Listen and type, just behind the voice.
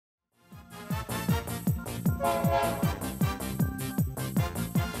I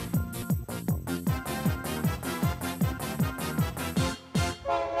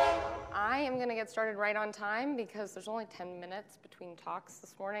am going to get started right on time because there's only 10 minutes between talks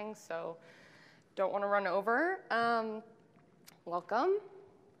this morning, so don't want to run over. Welcome.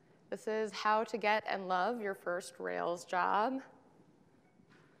 This is how to get and love your first Rails job.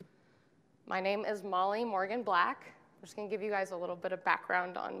 My name is Molly Morgan Black. I'm just going to give you guys a little bit of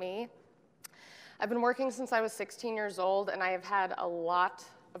background on me. I've been working since I was 16 years old, and I have had a lot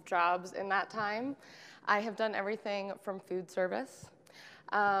of jobs in that time. I have done everything from food service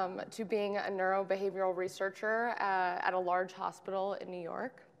to being a neurobehavioral researcher at a large hospital in New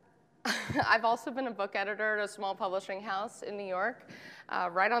York. I've also been a book editor at a small publishing house in New York,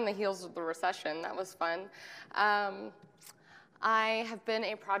 right on the heels of the recession. That was fun. I have been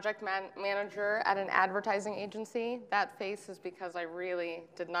a project manager at an advertising agency. That face is because I really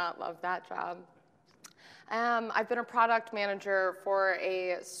did not love that job. I've been a product manager for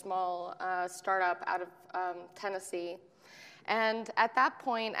a small startup out of Tennessee. And at that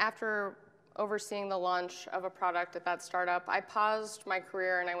point, after overseeing the launch of a product at that startup, I paused my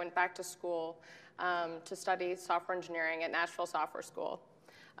career and I went back to school to study software engineering at Nashville Software School,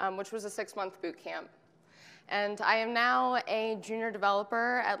 which was a 6-month boot camp. And I am now a junior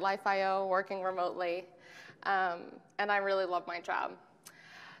developer at Life.io working remotely, and I really love my job.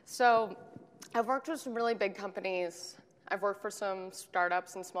 So I've worked with some really big companies. I've worked for some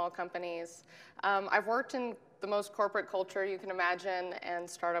startups and small companies. I've worked in the most corporate culture you can imagine and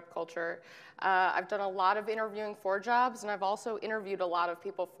startup culture. I've done a lot of interviewing for jobs, and I've also interviewed a lot of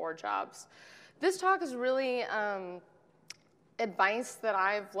people for jobs. This talk is really advice that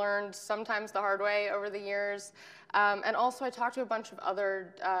I've learned sometimes the hard way over the years. And also I talked to a bunch of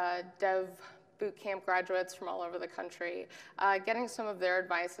other dev bootcamp graduates from all over the country, getting some of their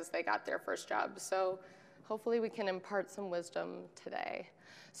advice as they got their first job. So hopefully we can impart some wisdom today.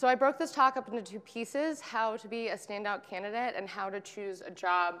 So I broke this talk up into 2 pieces, how to be a standout candidate and how to choose a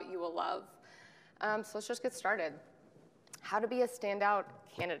job you will love. So let's just get started. How to be a standout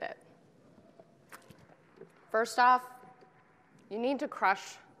candidate. First off, you need to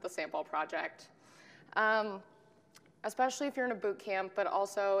crush the sample project, especially if you're in a boot camp, but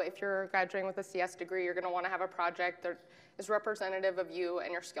also if you're graduating with a CS degree, you're going to want to have a project that is representative of you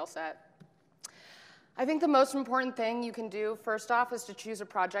and your skill set. I think the most important thing you can do, first off, is to choose a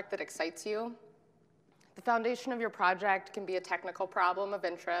project that excites you. The foundation of your project can be a technical problem of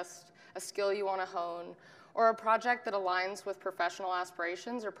interest, a skill you want to hone, or a project that aligns with professional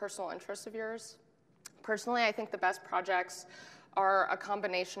aspirations or personal interests of yours. Personally, I think the best projects are a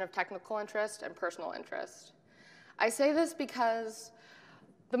combination of technical interest and personal interest. I say this because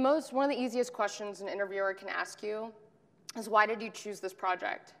one of the easiest questions an interviewer can ask you is, why did you choose this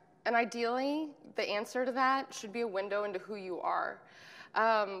project? And ideally, the answer to that should be a window into who you are,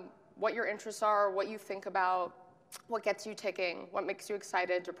 what your interests are, what you think about, what gets you ticking, what makes you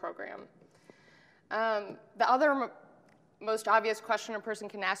excited to program. The other most obvious question a person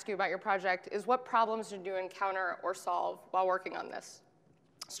can ask you about your project is, what problems did you encounter or solve while working on this?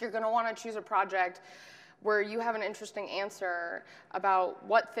 So you're going to want to choose a project where you have an interesting answer about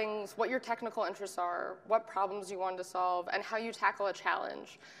what your technical interests are, what problems you want to solve, and how you tackle a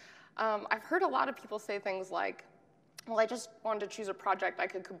challenge. I've heard a lot of people say things like, well, I just wanted to choose a project I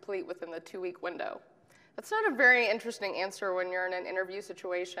could complete within the 2-week window. That's not a very interesting answer when you're in an interview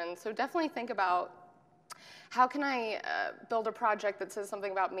situation, so definitely think about, how can I build a project that says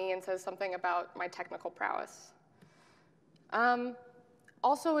something about me and says something about my technical prowess?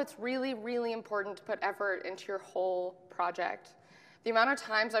 Also, it's really, really important to put effort into your whole project. The amount of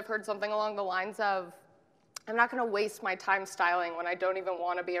times I've heard something along the lines of, I'm not going to waste my time styling when I don't even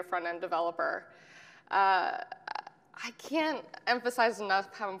want to be a front-end developer. I can't emphasize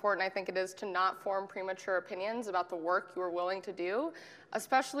enough how important I think it is to not form premature opinions about the work you are willing to do,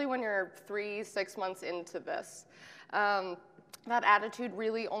 especially when you're 3-6 months into this. That attitude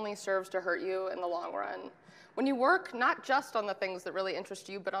really only serves to hurt you in the long run. When you work not just on the things that really interest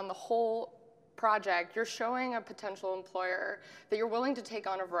you, but on the whole project, you're showing a potential employer that you're willing to take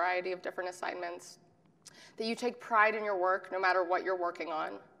on a variety of different assignments, that you take pride in your work no matter what you're working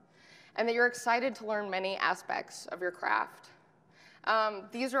on, and that you're excited to learn many aspects of your craft.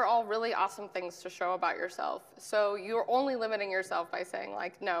 These are all really awesome things to show about yourself. So you're only limiting yourself by saying,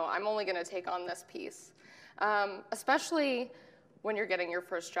 like, no, I'm only going to take on this piece. Especially when you're getting your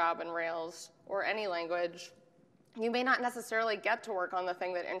first job in Rails or any language, you may not necessarily get to work on the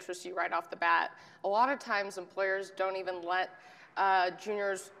thing that interests you right off the bat. A lot of times, employers don't even let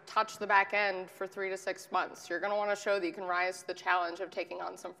juniors touch the back end for 3 to 6 months. You're going to want to show that you can rise to the challenge of taking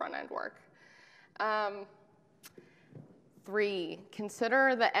on some front end work. 3,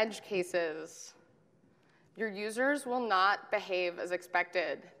 consider the edge cases. Your users will not behave as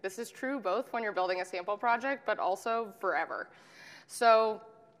expected. This is true both when you're building a sample project, but also forever. So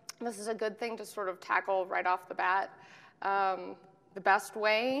this is a good thing to sort of tackle right off the bat. The best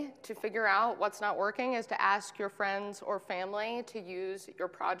way to figure out what's not working is to ask your friends or family to use your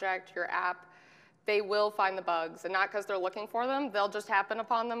project, your app. They will find the bugs, and not because they're looking for them. They'll just happen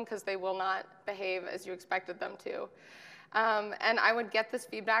upon them because they will not behave as you expected them to. And I would get this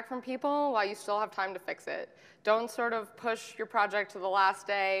feedback from people while you still have time to fix it. Don't sort of push your project to the last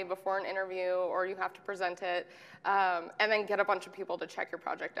day before an interview or you have to present it, and then get a bunch of people to check your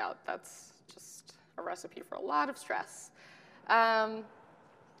project out. That's just a recipe for a lot of stress.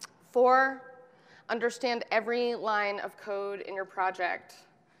 4, understand every line of code in your project.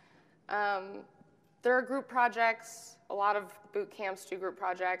 There are group projects. A lot of boot camps do group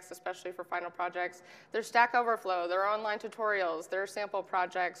projects, especially for final projects. There's Stack Overflow. There are online tutorials. There are sample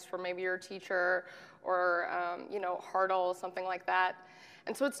projects for maybe your teacher or Hartl, something like that.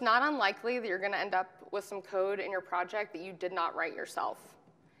 And so it's not unlikely that you're going to end up with some code in your project that you did not write yourself.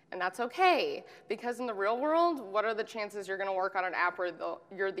 And that's okay, because in the real world, what are the chances you're going to work on an app where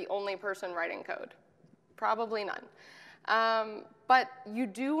you're the only person writing code? Probably none. But you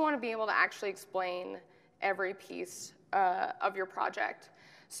do want to be able to actually explain every piece of your project.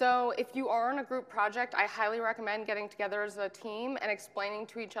 So if you are on a group project, I highly recommend getting together as a team and explaining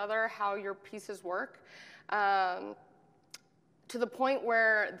to each other how your pieces work, to the point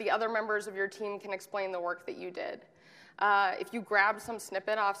where the other members of your team can explain the work that you did. If you grabbed some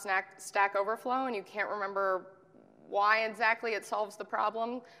snippet off Stack Overflow and you can't remember why exactly it solves the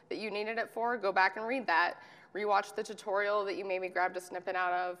problem that you needed it for, go back and read that. Rewatch the tutorial that you maybe grabbed a snippet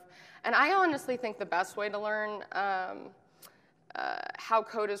out of. And I honestly think the best way to learn how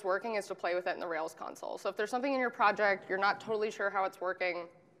code is working is to play with it in the Rails console. So if there's something in your project, you're not totally sure how it's working,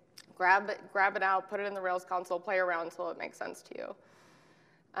 grab it out, put it in the Rails console, play around until it makes sense to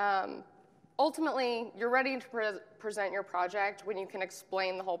you. Ultimately, you're ready to present your project when you can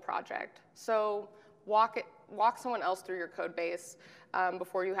explain the whole project. So walk someone else through your code base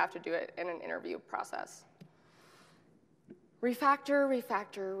before you have to do it in an interview process. Refactor,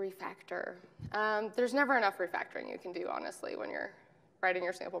 refactor, refactor. There's never enough refactoring you can do, honestly, when you're writing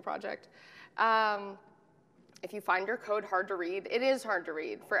your sample project. If you find your code hard to read, it is hard to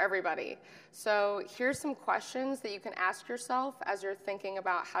read for everybody. So here's some questions that you can ask yourself as you're thinking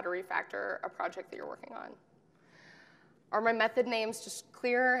about how to refactor a project that you're working on. Are my method names just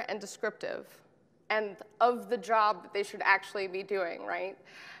clear and descriptive and of the job that they should actually be doing, right?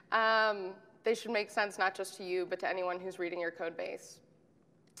 They should make sense not just to you, but to anyone who's reading your code base.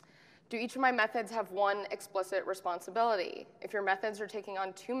 Do each of my methods have one explicit responsibility? If your methods are taking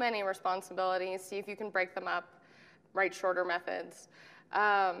on too many responsibilities, see if you can break them up, write shorter methods.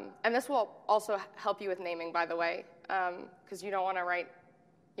 And this will also help you with naming, by the way, because you don't want to write,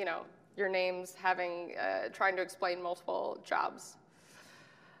 your names trying to explain multiple jobs.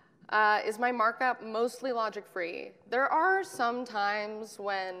 Is my markup mostly logic-free? There are some times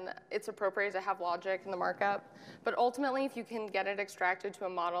when it's appropriate to have logic in the markup, but ultimately, if you can get it extracted to a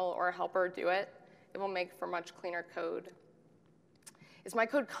model or a helper do it, it will make for much cleaner code. Is my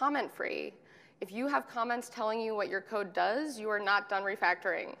code comment-free? If you have comments telling you what your code does, you are not done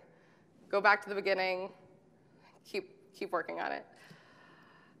refactoring. Go back to the beginning, keep working on it.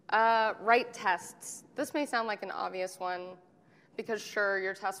 Write tests. This may sound like an obvious one, because sure,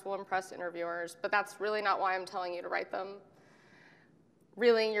 your tests will impress interviewers, but that's really not why I'm telling you to write them.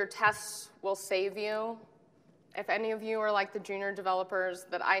 Really, your tests will save you. If any of you are like the junior developers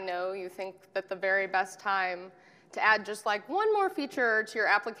that I know, you think that the very best time to add just like one more feature to your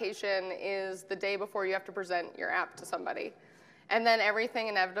application is the day before you have to present your app to somebody. And then everything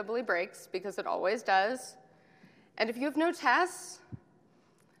inevitably breaks, because it always does. And if you have no tests,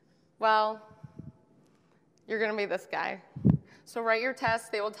 well, you're going to be this guy. So write your tests.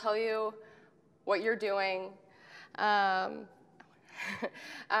 They will tell you what you're doing. And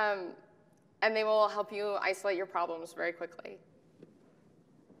they will help you isolate your problems very quickly.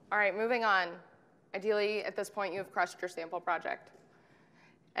 All right, moving on. Ideally, at this point, you have crushed your sample project.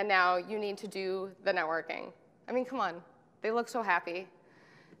 And now you need to do the networking. I mean, come on. They look so happy.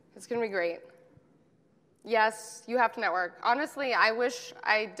 It's going to be great. Yes, you have to network. Honestly, I wish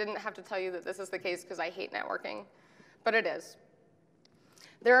I didn't have to tell you that this is the case, because I hate networking. But it is.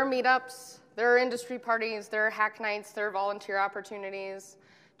 There are meetups, there are industry parties, there are hack nights, there are volunteer opportunities.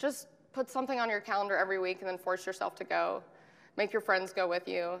 Just put something on your calendar every week and then force yourself to go. Make your friends go with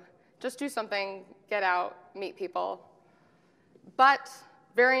you. Just do something, get out, meet people. But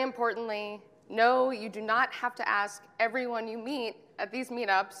very importantly, No, you do not have to ask everyone you meet at these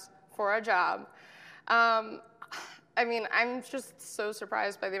meetups for a job. I mean, I'm just so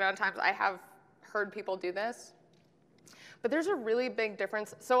surprised by the amount of times I have heard people do this. But there's a really big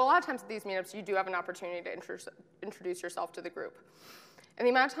difference. So a lot of times at these meetups, you do have an opportunity to introduce yourself to the group. And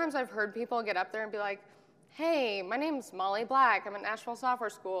the amount of times I've heard people get up there and be like, hey, my name's Molly Black. I'm at National Software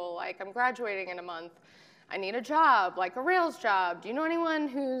School. Like, I'm graduating in a month. I need a job, like a Rails job. Do you know anyone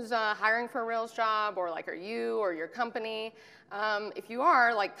who's hiring for a Rails job? Or like, are you or your company? If you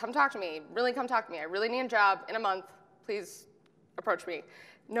are, like, come talk to me. Really come talk to me. I really need a job in a month. Please approach me.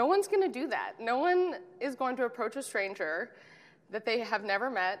 No one's going to do that. No one is going to approach a stranger that they have never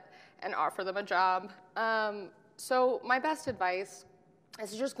met and offer them a job. So my best advice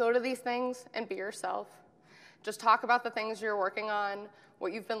is to just go to these things and be yourself. Just talk about the things you're working on,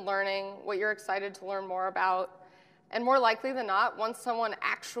 what you've been learning, what you're excited to learn more about. And more likely than not, once someone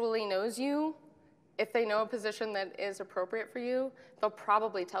actually knows you, if they know a position that is appropriate for you, they'll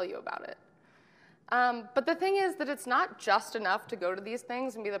probably tell you about it. But the thing is that it's not just enough to go to these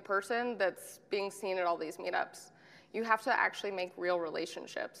things and be the person that's being seen at all these meetups. You have to actually make real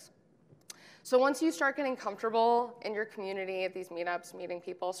relationships. So once you start getting comfortable in your community at these meetups, meeting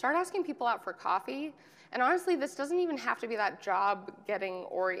people, start asking people out for coffee. And honestly, this doesn't even have to be that job getting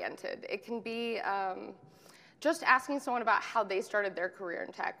oriented. It can be just asking someone about how they started their career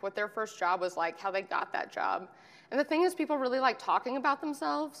in tech, what their first job was like, how they got that job. And the thing is, people really like talking about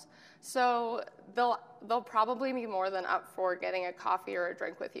themselves, so they'll probably be more than up for getting a coffee or a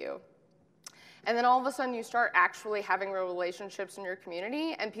drink with you. And then all of a sudden, you start actually having real relationships in your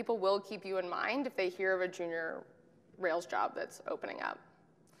community, and people will keep you in mind if they hear of a junior Rails job that's opening up.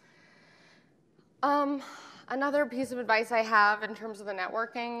 Another piece of advice I have in terms of the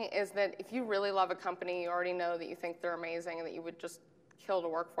networking is that if you really love a company, you already know that you think they're amazing and that you would just kill to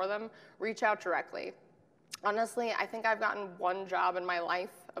work for them, reach out directly. Honestly, I think I've gotten one job in my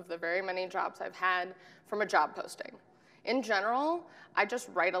life of the very many jobs I've had from a job posting. In general, I just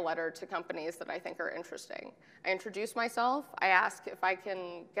write a letter to companies that I think are interesting. I introduce myself, I ask if I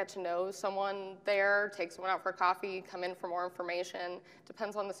can get to know someone there, take someone out for coffee, come in for more information,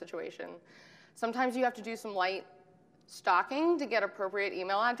 depends on the situation. Sometimes you have to do some light stalking to get appropriate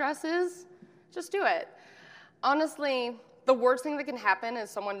email addresses. Just do it. Honestly, the worst thing that can happen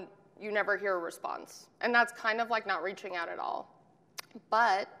is you never hear a response. And that's kind of like not reaching out at all.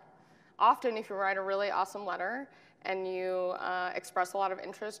 But often if you write a really awesome letter and you express a lot of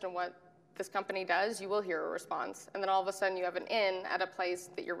interest in what this company does, you will hear a response. And then all of a sudden you have an in at a place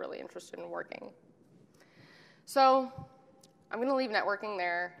that you're really interested in working. So I'm going to leave networking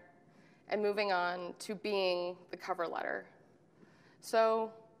there and moving on to being the cover letter.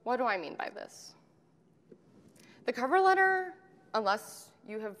 So what do I mean by this? The cover letter, unless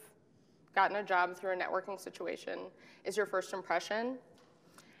you have gotten a job through a networking situation, is your first impression.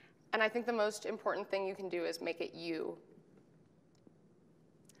 And I think the most important thing you can do is make it you.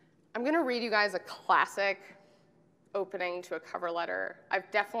 I'm going to read you guys a classic opening to a cover letter.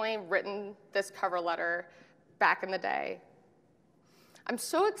 I've definitely written this cover letter back in the day. I'm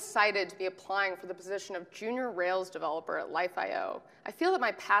so excited to be applying for the position of junior Rails developer at Life.io. I feel that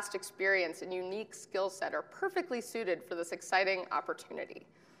my past experience and unique skill set are perfectly suited for this exciting opportunity.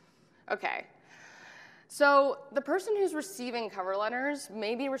 Okay, so the person who's receiving cover letters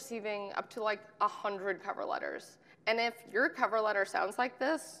may be receiving up to like 100 cover letters. And if your cover letter sounds like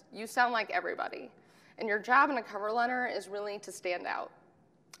this, you sound like everybody. And your job in a cover letter is really to stand out.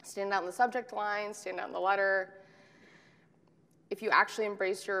 Stand out in the subject line, stand out in the letter. If you actually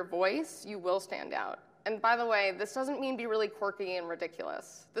embrace your voice, you will stand out. And by the way, this doesn't mean be really quirky and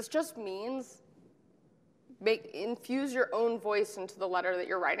ridiculous. This just means infuse your own voice into the letter that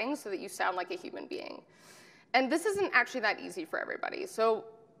you're writing so that you sound like a human being. And this isn't actually that easy for everybody. So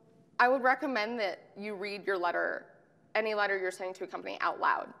I would recommend that you read your letter, any letter you're sending to a company, out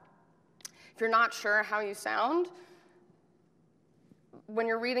loud. If you're not sure how you sound, when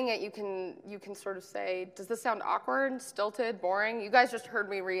you're reading it, you can sort of say, does this sound awkward, stilted, boring? You guys just heard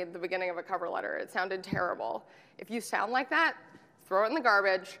me read the beginning of a cover letter. It sounded terrible. If you sound like that, throw it in the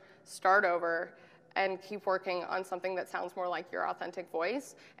garbage, start over, and keep working on something that sounds more like your authentic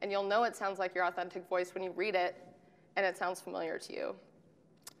voice. And you'll know it sounds like your authentic voice when you read it and it sounds familiar to you.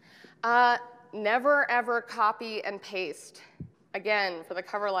 Never, ever copy and paste. Again, for the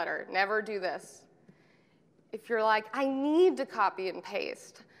cover letter, never do this. If you're like, I need to copy and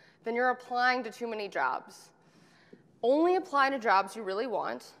paste, then you're applying to too many jobs. Only apply to jobs you really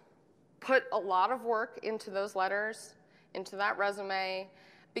want. Put a lot of work into those letters, into that resume,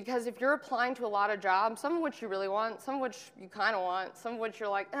 because if you're applying to a lot of jobs, some of which you really want, some of which you kind of want, some of which you're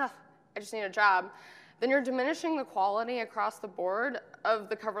like, ugh, I just need a job, then you're diminishing the quality across the board of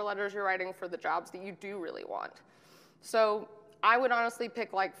the cover letters you're writing for the jobs that you do really want. So I would honestly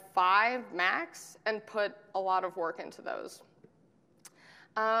pick like 5 max and put a lot of work into those.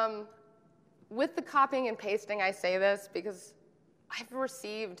 With the copying and pasting, I say this because I've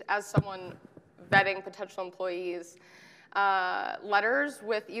received, as someone vetting potential employees, letters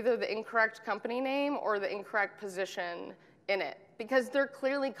with either the incorrect company name or the incorrect position in it, because they're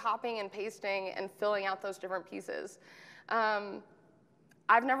clearly copying and pasting and filling out those different pieces.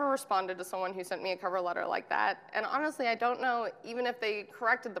 I've never responded to someone who sent me a cover letter like that, and honestly, I don't know even if they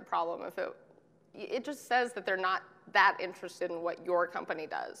corrected the problem, if it just says that they're not that interested in what your company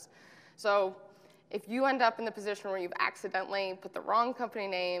does. So if you end up in the position where you've accidentally put the wrong company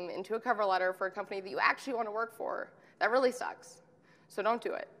name into a cover letter for a company that you actually want to work for, that really sucks. So don't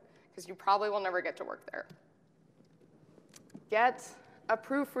do it, because you probably will never get to work there. Get a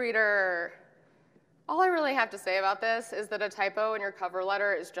proofreader. All I really have to say about this is that a typo in your cover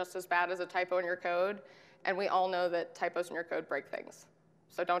letter is just as bad as a typo in your code, and we all know that typos in your code break things.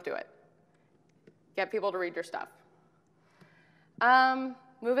 So don't do it. Get people to read your stuff.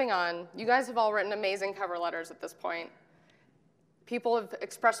 Moving on, you guys have all written amazing cover letters at this point. People have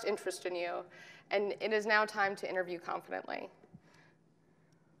expressed interest in you, and it is now time to interview confidently.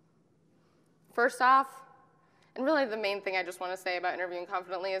 First off, and really the main thing I just want to say about interviewing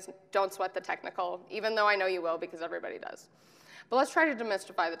confidently is don't sweat the technical, even though I know you will because everybody does. But let's try to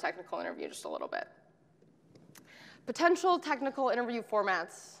demystify the technical interview just a little bit. Potential technical interview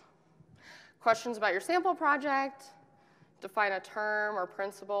formats. Questions about your sample project, define a term or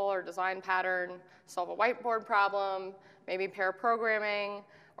principle or design pattern, solve a whiteboard problem, maybe pair programming,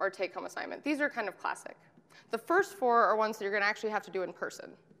 or a take-home assignment. These are kind of classic. The first 4 are ones that you're going to actually have to do in person,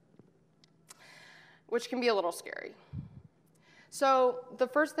 which can be a little scary. So the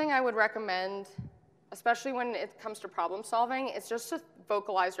first thing I would recommend, especially when it comes to problem solving, is just to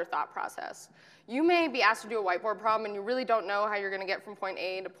vocalize your thought process. You may be asked to do a whiteboard problem and you really don't know how you're going to get from point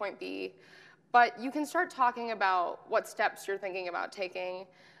A to point B, but you can start talking about what steps you're thinking about taking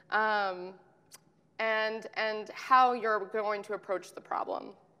and how you're going to approach the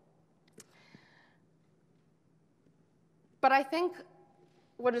problem. But I think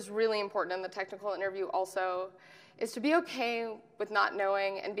what is really important in the technical interview also is to be okay with not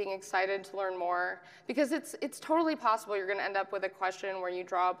knowing and being excited to learn more, because it's totally possible you're going to end up with a question where you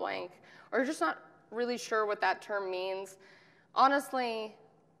draw a blank or you're just not really sure what that term means. Honestly,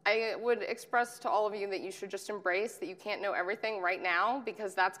 I would express to all of you that you should just embrace that you can't know everything right now,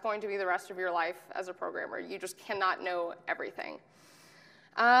 because that's going to be the rest of your life as a programmer. You just cannot know everything.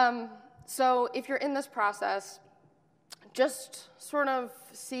 So if you're in this process, just sort of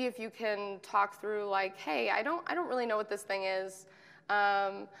see if you can talk through like, hey, I don't really know what this thing is,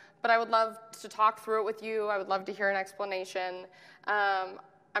 but I would love to talk through it with you. I would love to hear an explanation.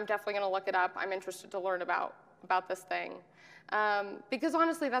 I'm definitely going to look it up. I'm interested to learn about this thing. Because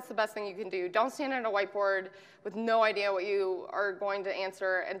honestly, that's the best thing you can do. Don't stand at a whiteboard with no idea what you are going to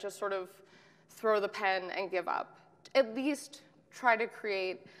answer and just sort of throw the pen and give up. At least try to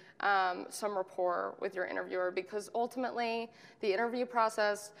create some rapport with your interviewer, because ultimately the interview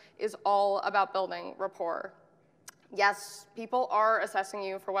process is all about building rapport. Yes, people are assessing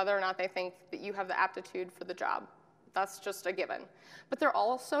you for whether or not they think that you have the aptitude for the job. That's just a given. But they're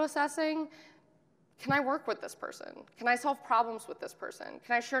also assessing, can I work with this person? Can I solve problems with this person?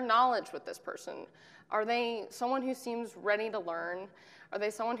 Can I share knowledge with this person? Are they someone who seems ready to learn? Are they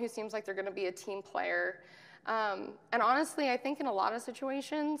someone who seems like they're going to be a team player? And honestly, I think in a lot of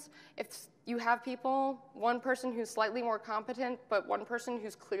situations, if you have people, one person who's slightly more competent, but one person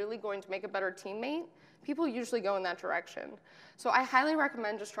who's clearly going to make a better teammate, people usually go in that direction. So I highly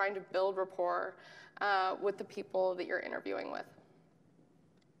recommend just trying to build rapport with the people that you're interviewing with.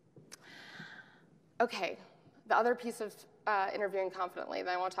 Okay, the other piece of interviewing confidently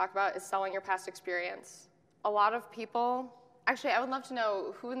that I want to talk about is selling your past experience. A lot of people, actually, I would love to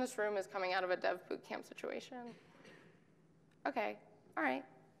know who in this room is coming out of a dev bootcamp situation. Okay, all right,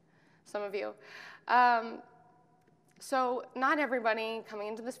 some of you. So not everybody coming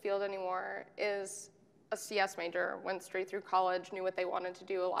into this field anymore is a CS major, went straight through college, knew what they wanted to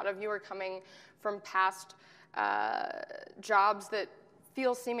do. A lot of you are coming from past jobs that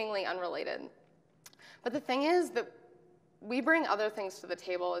feel seemingly unrelated. But the thing is that we bring other things to the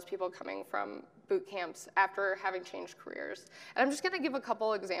table as people coming from boot camps after having changed careers. And I'm just going to give a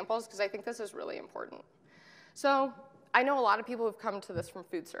couple examples because I think this is really important. So I know a lot of people who've come to this from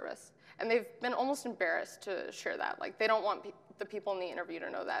food service, and they've been almost embarrassed to share that. Like, they don't want the people in the interview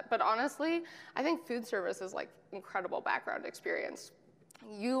to know that. But honestly, I think food service is like incredible background experience.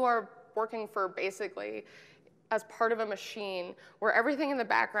 You are working for basically as part of a machine where everything in the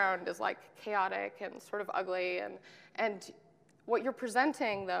background is like chaotic and sort of ugly, and what you're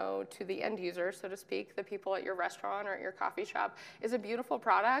presenting, though, to the end user, so to speak, the people at your restaurant or at your coffee shop, is a beautiful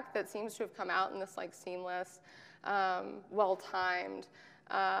product that seems to have come out in this like seamless, well-timed,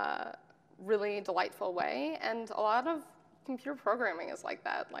 really delightful way. And a lot of computer programming is like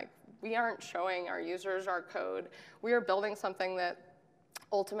that. Like, we aren't showing our users our code. We are building something that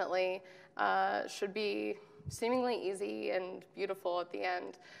ultimately should be seemingly easy and beautiful at the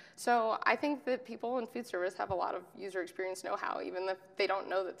end. So I think that people in food service have a lot of user experience know-how, even if they don't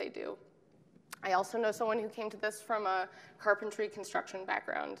know that they do. I also know someone who came to this from a carpentry construction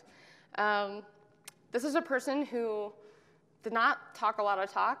background. This is a person who did not talk a lot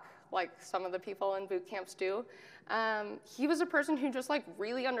of talk, like some of the people in boot camps do. He was a person who just like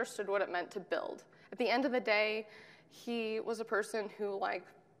really understood what it meant to build. At the end of the day, he was a person who like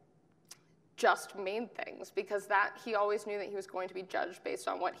just made things because that he always knew that he was going to be judged based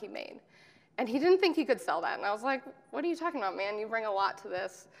on what he made. And he didn't think he could sell that. And I was like, what are you talking about, man? You bring a lot to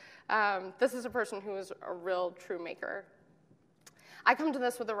this. This is a person who is a real true maker. I come to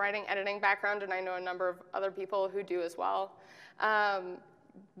this with a writing editing background, and I know a number of other people who do as well.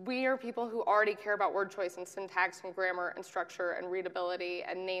 We are people who already care about word choice and syntax and grammar and structure and readability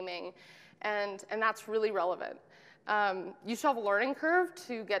and naming, and that's really relevant. You still have a learning curve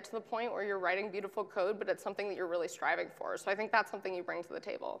to get to the point where you're writing beautiful code, but it's something that you're really striving for. So I think that's something you bring to the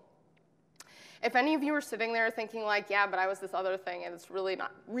table. If any of you are sitting there thinking like, yeah, but I was this other thing and it's really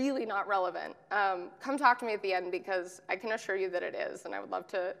not relevant, come talk to me at the end because I can assure you that it is, and I would love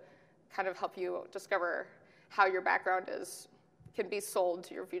to kind of help you discover how your background can be sold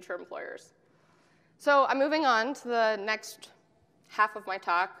to your future employers. So I'm moving on to the next half of my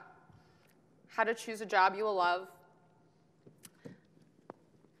talk, how to choose a job you will love.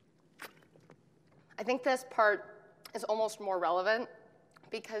 I think this part is almost more relevant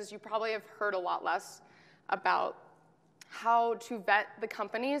because you probably have heard a lot less about how to vet the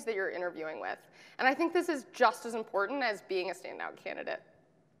companies that you're interviewing with. And I think this is just as important as being a standout candidate.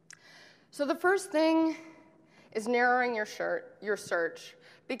 So the first thing is narrowing your search,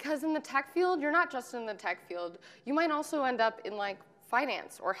 because in the tech field, you're not just in the tech field. You might also end up in like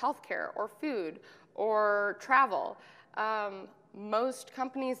finance or healthcare or food or travel. Most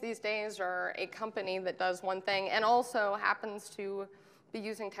companies these days are a company that does one thing and also happens to be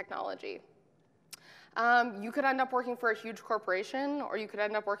using technology. You could end up working for a huge corporation, or you could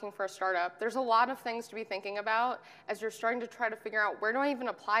end up working for a startup. There's a lot of things to be thinking about as you're starting to try to figure out, where do I even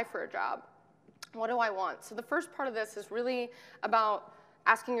apply for a job? What do I want? So the first part of this is really about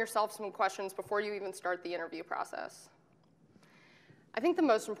asking yourself some questions before you even start the interview process. I think the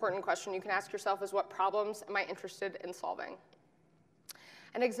most important question you can ask yourself is, what problems am I interested in solving?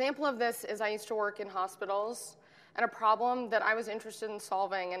 An example of this is I used to work in hospitals, and a problem that I was interested in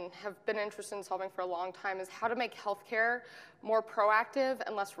solving and have been interested in solving for a long time is how to make healthcare more proactive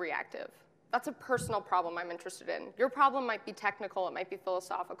and less reactive. That's a personal problem I'm interested in. Your problem might be technical, it might be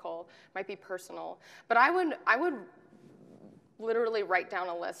philosophical, it might be personal, but I would literally write down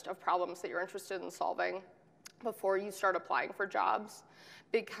a list of problems that you're interested in solving before you start applying for jobs,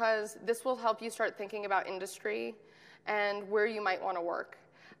 because this will help you start thinking about industry and where you might want to work.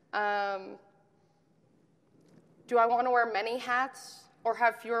 Do I want to wear many hats or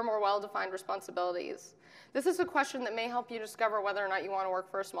have fewer, more well-defined responsibilities? This is a question that may help you discover whether or not you want to work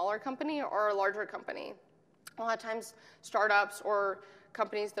for a smaller company or a larger company. A lot of times, startups or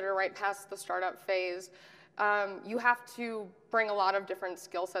companies that are right past the startup phase, you have to bring a lot of different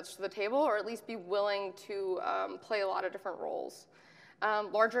skill sets to the table, or at least be willing to play a lot of different roles.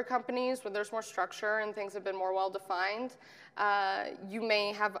 Larger companies, where there's more structure and things have been more well-defined, you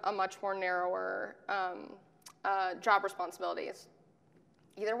may have a much more narrower job responsibilities.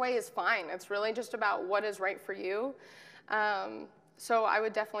 Either way is fine. It's really just about what is right for you. So I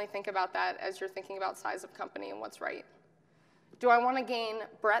would definitely think about that as you're thinking about size of company and what's right. Do I want to gain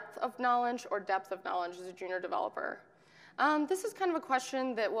breadth of knowledge or depth of knowledge as a junior developer? This is kind of a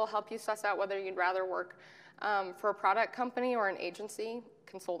question that will help you suss out whether you'd rather work for a product company or an agency,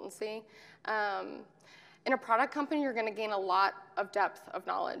 consultancy. In a product company, you're going to gain a lot of depth of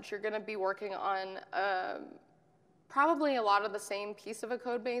knowledge. You're going to be working on probably a lot of the same piece of a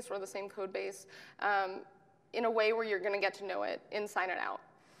code base or the same code base in a way where you're going to get to know it inside and out.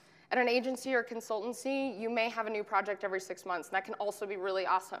 At an agency or consultancy, you may have a new project every 6 months, and that can also be really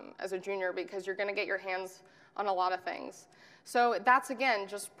awesome as a junior because you're going to get your hands on a lot of things. So that's, again,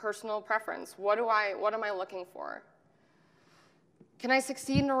 just personal preference. What am I looking for? Can I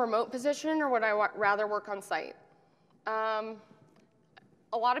succeed in a remote position, or would I rather work on site?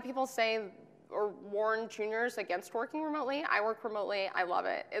 a lot of people say or warn juniors against working remotely. I work remotely. I love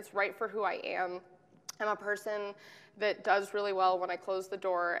it. It's right for who I am. I'm a person that does really well when I close the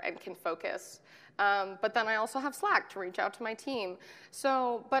door and can focus. But then I also have Slack to reach out to my team.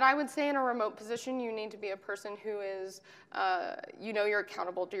 But I would say in a remote position, you need to be a person who is, you know, you're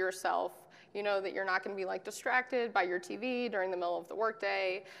accountable to yourself. You know that you're not going to be like distracted by your TV during the middle of the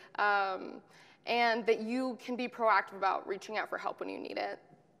workday, and that you can be proactive about reaching out for help when you need it.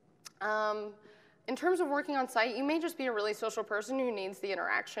 In terms of working on site, you may just be a really social person who needs the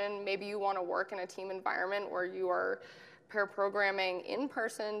interaction. Maybe you want to work in a team environment where you are pair programming in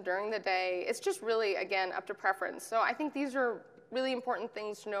person during the day. It's just really, again, up to preference. So I think these are really important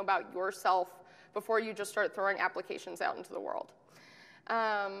things to know about yourself before you just start throwing applications out into the world. So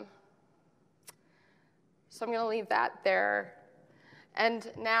I'm going to leave that there.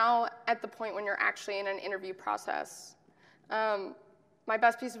 And now at the point when you're actually in an interview process, my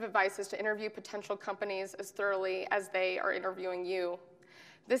best piece of advice is to interview potential companies as thoroughly as they are interviewing you.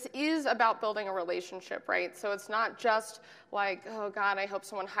 This is about building a relationship, right? So it's not just like, oh God, I hope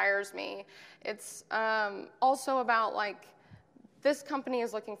someone hires me. It's also about like, this company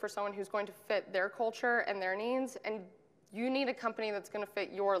is looking for someone who's going to fit their culture and their needs, and you need a company that's going to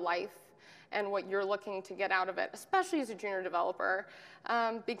fit your life and what you're looking to get out of it, especially as a junior developer,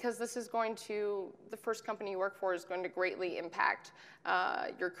 because this is going to, the first company you work for is going to greatly impact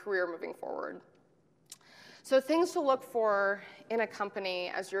your career moving forward. So things to look for in a company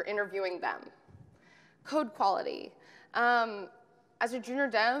as you're interviewing them. Code quality. As a junior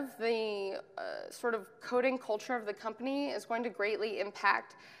dev, the sort of coding culture of the company is going to greatly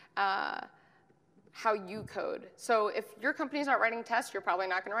impact how you code. So if your company's not writing tests, you're probably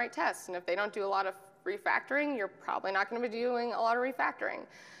not going to write tests. And if they don't do a lot of refactoring, you're probably not going to be doing a lot of refactoring.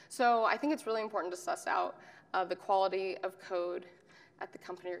 So I think it's really important to suss out the quality of code at the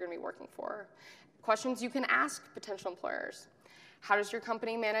company you're going to be working for. Questions you can ask potential employers. How does your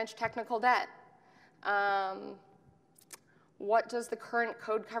company manage technical debt? What does the current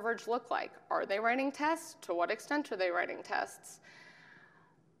code coverage look like? Are they writing tests? To what extent are they writing tests?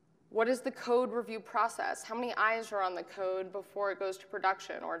 What is the code review process? How many eyes are on the code before it goes to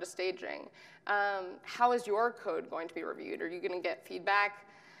production or to staging? How is your code going to be reviewed? Are you going to get feedback?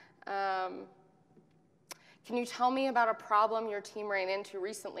 Can you tell me about a problem your team ran into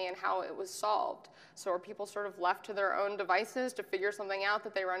recently and how it was solved? So are people sort of left to their own devices to figure something out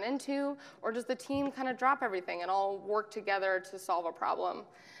that they run into? Or does the team kind of drop everything and all work together to solve a problem?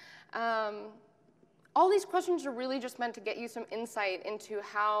 All these questions are really just meant to get you some insight into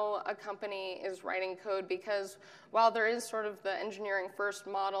how a company is writing code, because while there is sort of the engineering first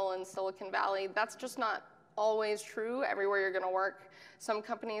model in Silicon Valley, that's just not always true everywhere you're going to work. Some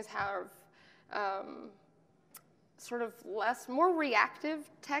companies have sort of more reactive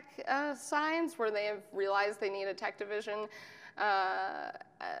tech sides where they have realized they need a tech division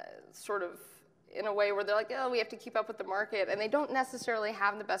sort of in a way where they're like, oh, we have to keep up with the market, and they don't necessarily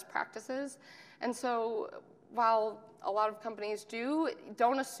have the best practices. And so while a lot of companies do,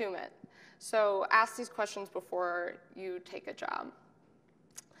 don't assume it. So ask these questions before you take a job.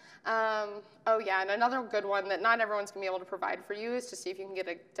 Oh yeah, and another good one that not everyone's going to be able to provide for you is to see if you can get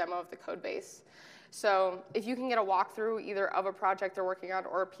a demo of the code base. So if you can get a walkthrough either of a project they're working on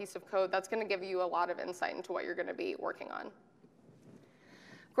or a piece of code, that's going to give you a lot of insight into what you're going to be working on.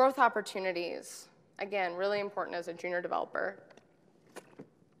 Growth opportunities. Again, really important as a junior developer.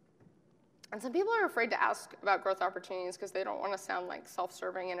 And some people are afraid to ask about growth opportunities because they don't want to sound like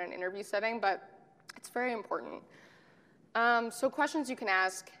self-serving in an interview setting, but it's very important. So questions you can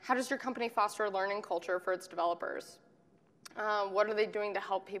ask: how does your company foster a learning culture for its developers? What are they doing to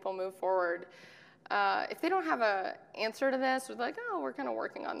help people move forward? If they don't have an answer to this, they're like, oh, we're kind of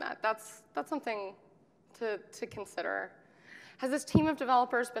working on that. That's something to consider. Has this team of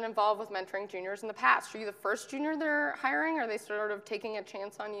developers been involved with mentoring juniors in the past? Are you the first junior they're hiring? Are they sort of taking a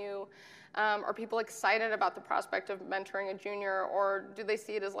chance on you? Are people excited about the prospect of mentoring a junior, or do they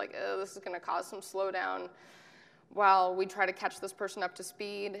see it as like, oh, this is going to cause some slowdown while we try to catch this person up to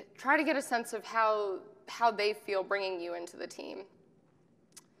speed? Try to get a sense of how they feel bringing you into the team.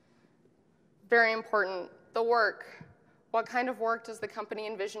 Very important, the work. What kind of work does the company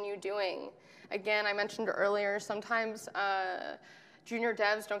envision you doing? Again, I mentioned earlier, sometimes junior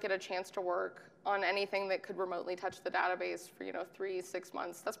devs don't get a chance to work on anything that could remotely touch the database for 3-6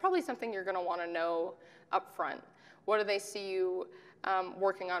 months. That's probably something you're going to want to know up front. What do they see you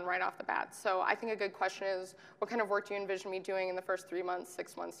working on right off the bat? So I think a good question is, what kind of work do you envision me doing in the first 3 months,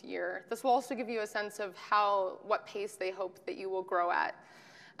 6 months, a year? This will also give you a sense of what pace they hope that you will grow at.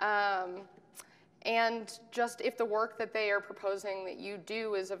 and just if the work that they are proposing that you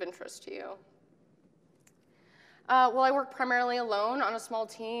do is of interest to you. Well, I work primarily alone on a small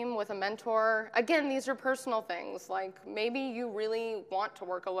team with a mentor. Again, these are personal things. Like maybe you really want to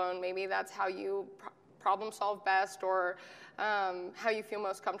work alone. Maybe that's how you problem solve best, or how you feel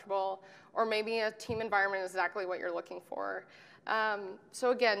most comfortable. Or maybe a team environment is exactly what you're looking for.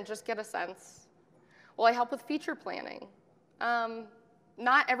 So again, just get a sense. Well, I help with feature planning.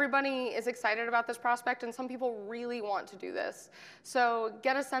 Not everybody is excited about this prospect, and some people really want to do this. So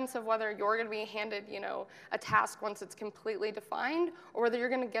get a sense of whether you're going to be handed, a task once it's completely defined, or whether you're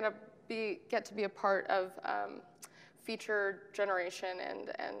going to get to be a part of feature generation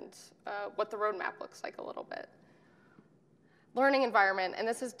and what the roadmap looks like a little bit. Learning environment, and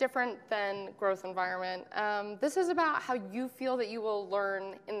this is different than growth environment. This is about how you feel that you will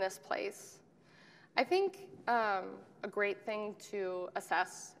learn in this place. I think a great thing to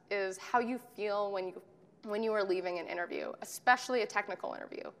assess is how you feel when you are leaving an interview, especially a technical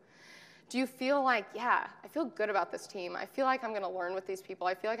interview. Do you feel like, yeah, I feel good about this team. I feel like I'm going to learn with these people.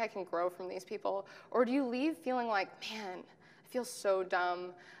 I feel like I can grow from these people. Or do you leave feeling like, man, I feel so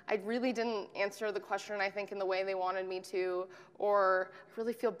dumb. I really didn't answer the question, I think, in the way they wanted me to. Or I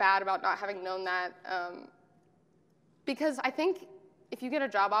really feel bad about not having known that. Because I think if you get a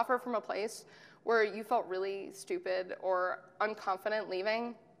job offer from a place where you felt really stupid or unconfident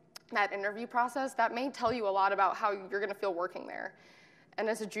leaving that interview process, that may tell you a lot about how you're going to feel working there. And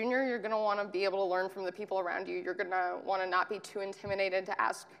as a junior, you're going to want to be able to learn from the people around you. You're going to want to not be too intimidated to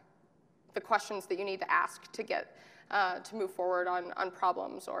ask the questions that you need to ask to get to move forward on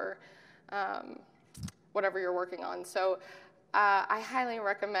problems or whatever you're working on. So I highly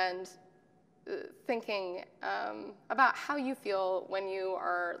recommend thinking about how you feel when you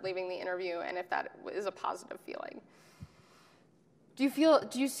are leaving the interview and if that is a positive feeling. Do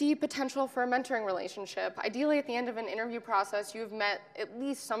you see potential for a mentoring relationship? Ideally, at the end of an interview process, you've met at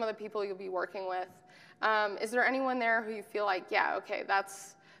least some of the people you'll be working with. Is there anyone there who you feel like, yeah, okay,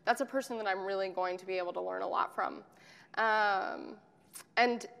 that's a person that I'm really going to be able to learn a lot from?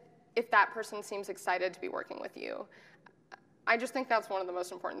 And if that person seems excited to be working with you, I just think that's one of the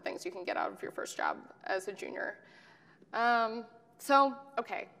most important things you can get out of your first job as a junior. So,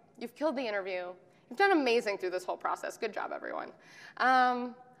 okay, you've killed the interview. You've done amazing through this whole process. Good job, everyone.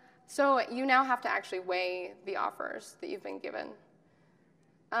 So you now have to actually weigh the offers that you've been given.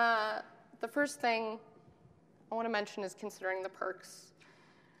 The first thing I want to mention is considering the perks.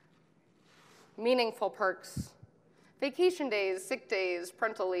 Meaningful perks. Vacation days, sick days,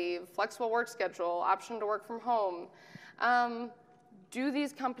 parental leave, flexible work schedule, option to work from home. Do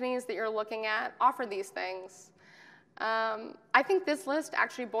these companies that you're looking at offer these things? I think this list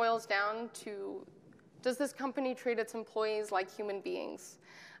actually boils down to, does this company treat its employees like human beings?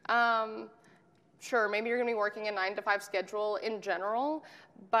 Sure, maybe you're going to be working a 9-to-5 schedule in general,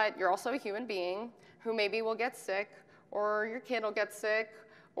 but you're also a human being who maybe will get sick, or your kid will get sick,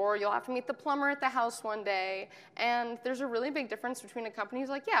 or you'll have to meet the plumber at the house one day. And there's a really big difference between a company who's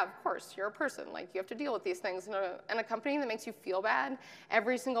like, yeah, of course, you're a person. Like, you have to deal with these things. And a company that makes you feel bad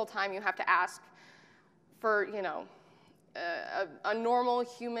every single time you have to ask for, a normal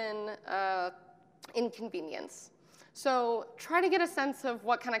human inconvenience. So try to get a sense of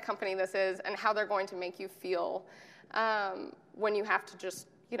what kind of company this is and how they're going to make you feel when you have to just,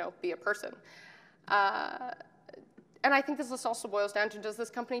 be a person. And I think this list also boils down to, does this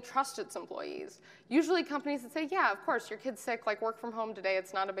company trust its employees? Usually companies that say, yeah, of course, your kid's sick, like work from home today,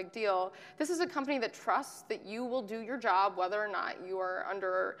 it's not a big deal. This is a company that trusts that you will do your job whether or not you are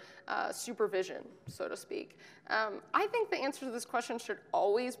under supervision, so to speak. I think the answer to this question should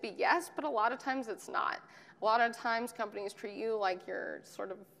always be yes, but a lot of times it's not. A lot of times companies treat you like you're sort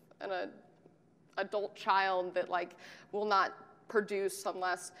of an adult child that will not produce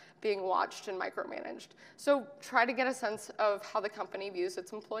unless being watched and micromanaged. So try to get a sense of how the company views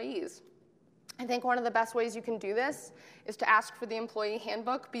its employees. I think one of the best ways you can do this is to ask for the employee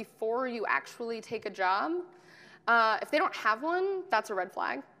handbook before you actually take a job. If they don't have one, that's a red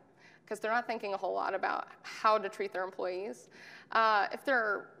flag, because they're not thinking a whole lot about how to treat their employees. If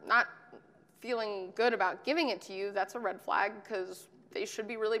they're not feeling good about giving it to you, that's a red flag, because they should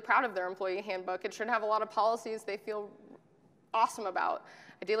be really proud of their employee handbook. It should have a lot of policies they feel awesome about.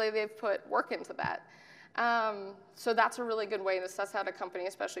 Ideally, they've put work into that. So that's a really good way to suss out a company,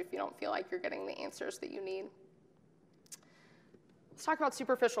 especially if you don't feel like you're getting the answers that you need. Let's talk about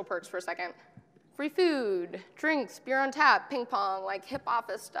superficial perks for a second. Free food, drinks, beer on tap, ping pong, hip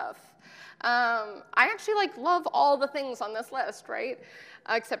office stuff. I actually love all the things on this list, right?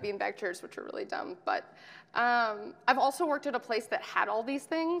 Except beanbag chairs, which are really dumb. But I've also worked at a place that had all these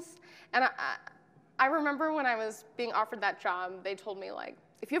things, and I remember when I was being offered that job, they told me, like,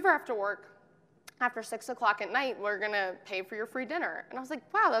 if you ever have to work after 6 o'clock at night, we're going to pay for your free dinner. And I was like,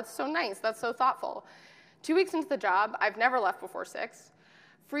 wow, that's so nice. That's so thoughtful. 2 weeks into the job, I've never left before 6.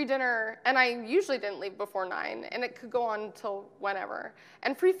 Free dinner, and I usually didn't leave before 9, and it could go on until whenever.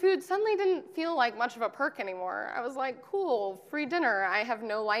 And free food suddenly didn't feel like much of a perk anymore. I was like, cool, free dinner. I have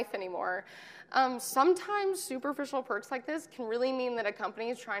no life anymore. Sometimes superficial perks like this can really mean that a company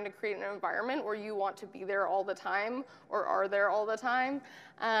is trying to create an environment where you want to be there all the time or are there all the time.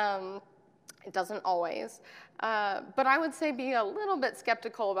 It doesn't always. But I would say be a little bit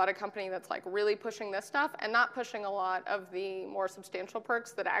skeptical about a company that's like really pushing this stuff and not pushing a lot of the more substantial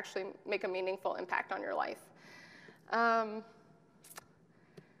perks that actually make a meaningful impact on your life.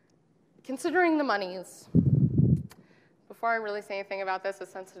 Considering the monies. Before I really say anything about this, a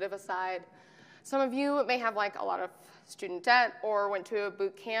sensitive aside, some of you may have like a lot of student debt or went to a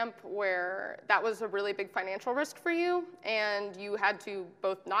boot camp where that was a really big financial risk for you and you had to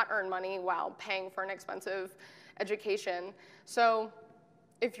both not earn money while paying for an expensive education. So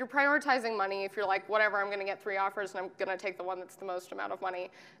if you're prioritizing money, if you're like, whatever, I'm going to get 3 offers and I'm going to take the one that's the most amount of money,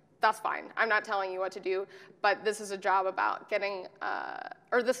 that's fine. I'm not telling you what to do, but this is a job about getting,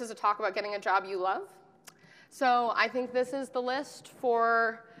 this is a talk about getting a job you love. So I think this is the list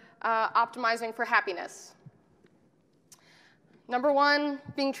for optimizing for happiness. Number 1,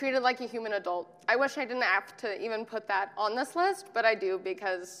 being treated like a human adult. I wish I didn't have to even put that on this list, but I do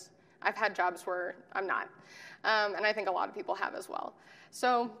because I've had jobs where I'm not. And I think a lot of people have as well.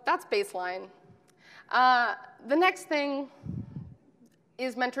 So that's baseline. The next thing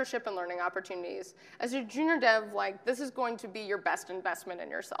is mentorship and learning opportunities. As a junior dev, like, this is going to be your best investment in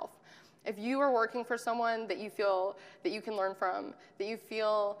yourself. If you are working for someone that you feel that you can learn from, that you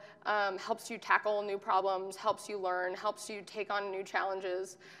feel helps you tackle new problems, helps you learn, helps you take on new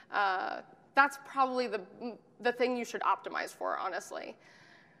challenges, that's probably the thing you should optimize for, honestly.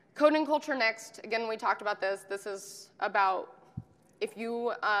 Coding culture next. Again, we talked about this. This is about if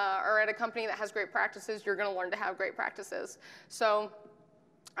you are at a company that has great practices, you're going to learn to have great practices. So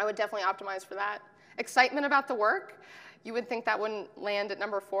I would definitely optimize for that. Excitement about the work. You would think that wouldn't land at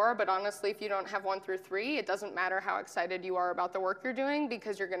number 4, but honestly, if you don't have 1 through 3, it doesn't matter how excited you are about the work you're doing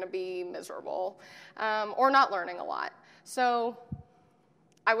because you're going to be miserable or not learning a lot. So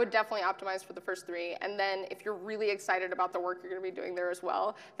I would definitely optimize for the first 3, and then if you're really excited about the work you're going to be doing there as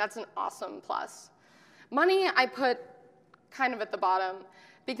well, that's an awesome plus. Money, I put kind of at the bottom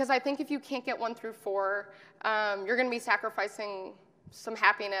because I think if you can't get 1 through 4, you're going to be sacrificing some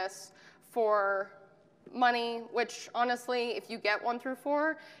happiness for money, which honestly, if you get 1 through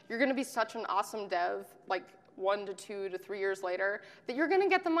 4, you're going to be such an awesome dev, like 1 to 2 to 3 years later, that you're going to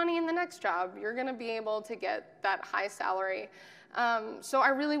get the money in the next job. You're going to be able to get that high salary. So I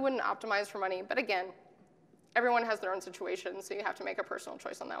really wouldn't optimize for money. But again, everyone has their own situation, so you have to make a personal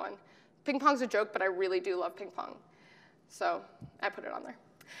choice on that one. Ping pong's a joke, but I really do love ping pong. So I put it on there.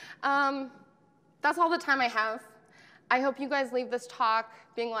 That's all the time I have. I hope you guys leave this talk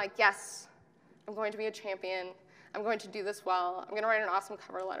being like, yes, I'm going to be a champion. I'm going to do this well. I'm going to write an awesome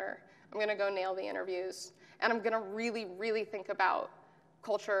cover letter. I'm going to go nail the interviews. And I'm going to really, really think about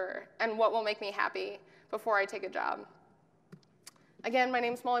culture and what will make me happy before I take a job. Again, my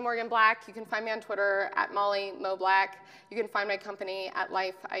name's Molly Morgan Black. You can find me on Twitter at MollyMoBlack. You can find my company at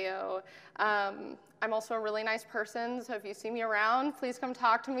Life.io. I'm also a really nice person, so if you see me around, please come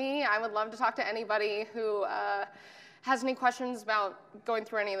talk to me. I would love to talk to anybody who has any questions about going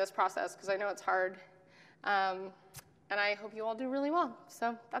through any of this process, because I know it's hard. And I hope you all do really well.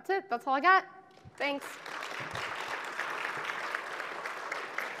 So that's it. That's all I got. Thanks.